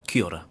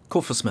Kia ora,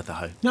 ko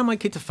whasmitha Ngā mai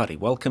ki te whare,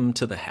 welcome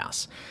to the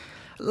House.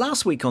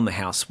 Last week on the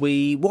House,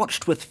 we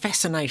watched with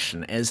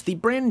fascination as the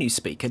brand new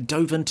Speaker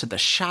dove into the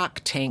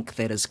shark tank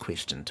that is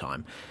question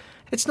time.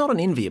 It's not an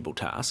enviable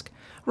task.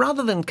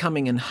 Rather than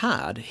coming in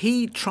hard,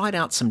 he tried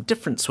out some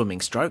different swimming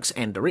strokes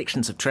and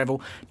directions of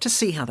travel to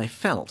see how they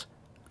felt.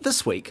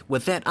 This week,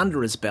 with that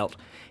under his belt,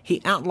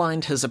 he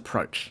outlined his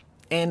approach.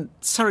 And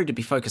sorry to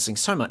be focusing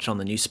so much on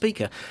the new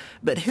Speaker,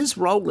 but his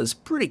role is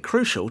pretty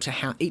crucial to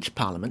how each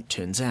Parliament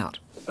turns out.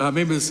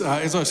 Members,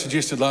 as I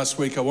suggested last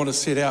week, I want to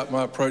set out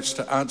my approach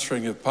to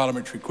answering of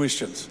parliamentary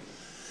questions.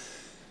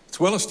 It's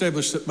well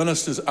established that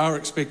ministers are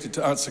expected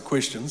to answer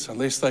questions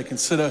unless they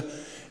consider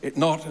it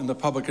not in the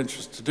public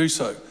interest to do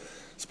so.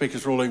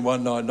 Speaker's ruling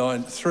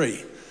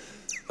 1993.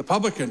 The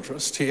public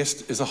interest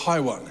test is a high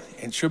one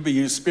and should be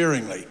used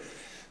sparingly.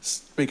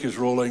 Speaker's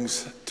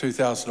rulings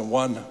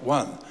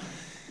 2001-1.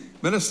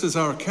 Ministers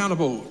are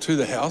accountable to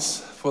the House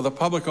for the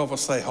public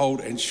office they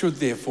hold and should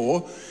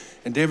therefore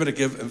endeavour to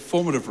give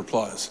informative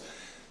replies.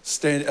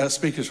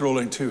 Speaker's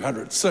ruling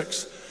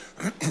 206.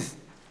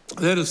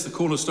 That is the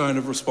cornerstone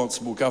of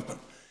responsible government.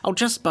 I'll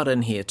just butt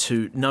in here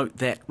to note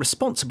that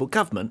responsible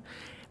government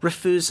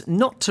refers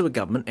not to a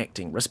government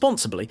acting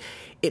responsibly.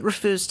 It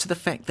refers to the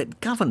fact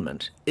that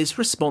government is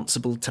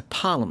responsible to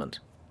Parliament.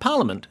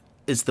 Parliament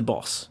is the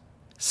boss.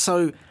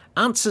 So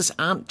answers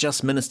aren't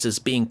just ministers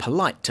being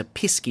polite to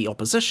pesky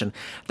opposition.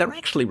 They're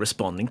actually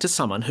responding to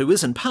someone who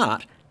is in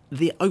part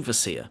their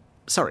overseer.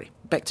 Sorry,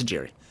 back to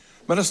Gerry.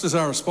 Ministers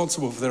are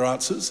responsible for their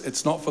answers.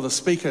 It's not for the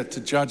Speaker to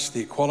judge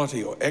their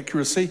quality or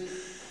accuracy.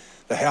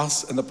 The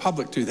House and the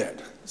public do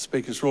that.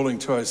 Speaker's ruling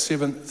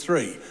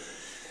 207-3.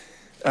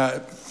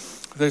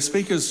 The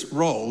Speaker's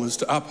role is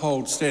to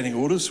uphold standing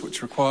orders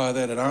which require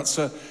that an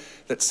answer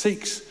that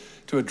seeks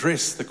to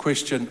address the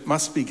question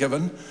must be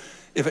given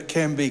if it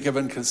can be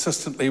given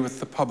consistently with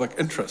the public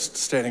interest.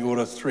 Standing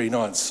Order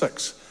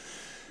 396.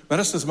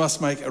 Ministers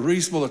must make a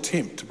reasonable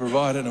attempt to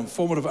provide an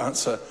informative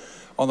answer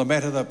on the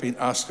matter they've been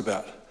asked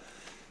about.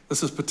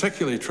 This is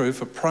particularly true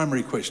for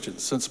primary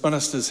questions, since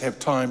ministers have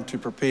time to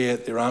prepare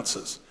their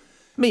answers.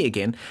 Me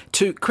again,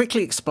 to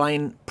quickly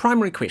explain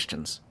primary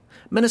questions.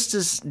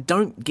 Ministers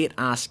don't get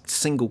asked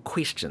single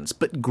questions,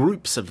 but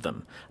groups of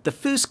them. The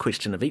first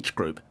question of each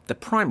group, the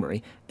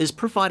primary, is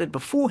provided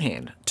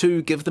beforehand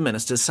to give the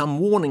ministers some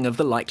warning of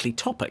the likely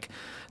topic.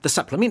 The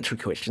supplementary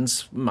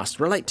questions must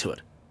relate to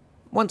it.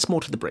 Once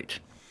more to the breach.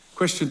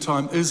 Question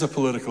time is a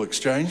political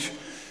exchange.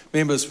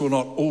 Members will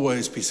not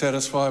always be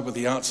satisfied with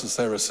the answers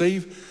they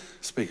receive.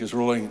 Speaker's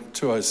ruling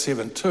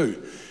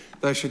 207-2.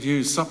 They should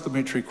use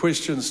supplementary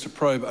questions to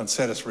probe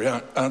unsatisfactory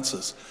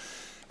answers.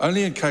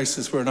 Only in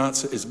cases where an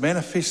answer is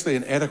manifestly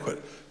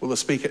inadequate will the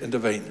Speaker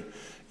intervene,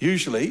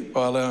 usually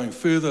by allowing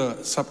further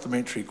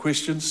supplementary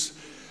questions.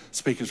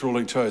 Speaker's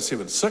ruling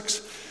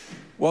 207-6.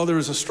 While there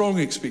is a strong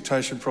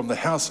expectation from the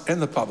House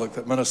and the public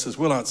that ministers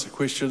will answer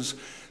questions,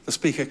 the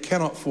Speaker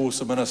cannot force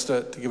a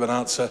minister to give an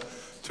answer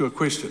to a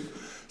question.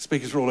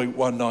 Speaker's ruling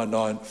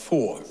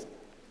 1994.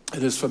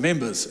 It is for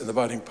members and the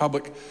voting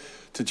public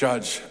to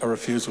judge a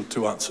refusal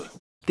to answer.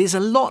 There's a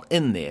lot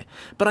in there,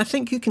 but I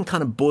think you can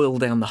kind of boil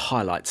down the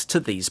highlights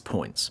to these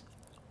points.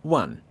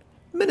 1.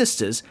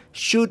 Ministers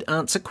should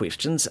answer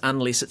questions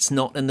unless it's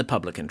not in the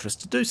public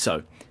interest to do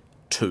so.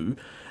 2.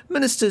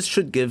 Ministers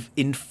should give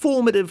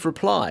informative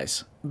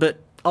replies, but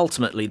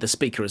ultimately the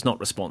Speaker is not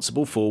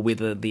responsible for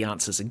whether the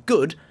answers are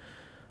good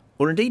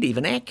or indeed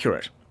even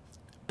accurate.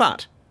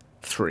 But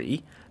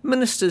 3.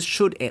 Ministers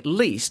should at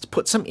least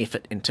put some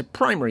effort into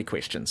primary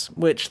questions,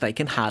 which they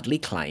can hardly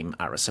claim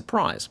are a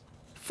surprise.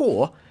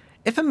 4.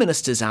 If a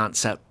minister's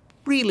answer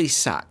really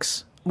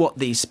sucks, what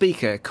the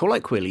Speaker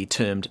colloquially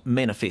termed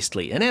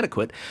manifestly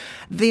inadequate,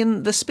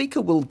 then the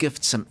Speaker will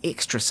gift some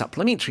extra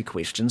supplementary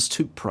questions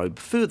to probe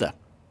further.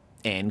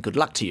 And good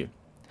luck to you.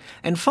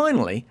 And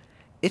finally,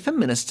 if a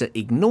minister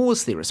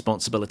ignores their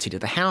responsibility to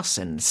the House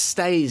and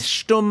stays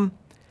stum,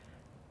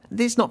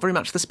 there's not very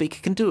much the Speaker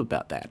can do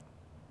about that.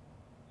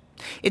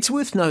 It's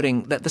worth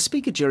noting that the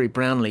Speaker, Gerry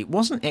Brownlee,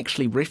 wasn't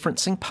actually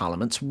referencing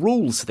Parliament's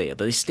rules there,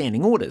 the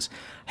standing orders.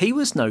 He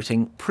was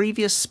noting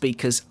previous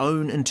Speakers'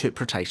 own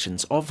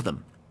interpretations of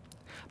them.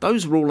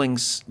 Those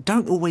rulings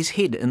don't always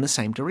head in the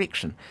same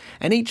direction,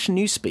 and each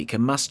new Speaker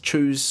must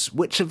choose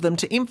which of them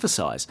to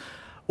emphasise,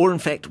 or in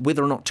fact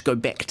whether or not to go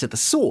back to the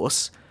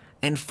source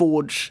and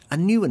forge a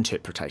new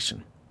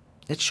interpretation.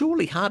 It's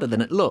surely harder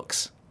than it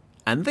looks.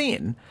 And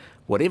then,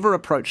 whatever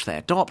approach they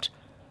adopt,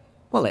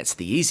 well, that's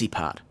the easy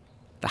part.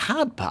 The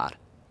hard part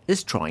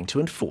is trying to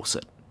enforce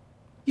it.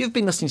 You've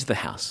been listening to The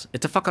House. E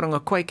te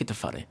whakaronga koe ki te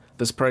whare.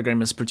 This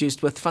program is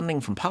produced with funding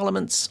from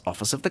Parliament's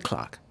Office of the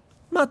Clerk.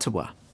 Mā te wā.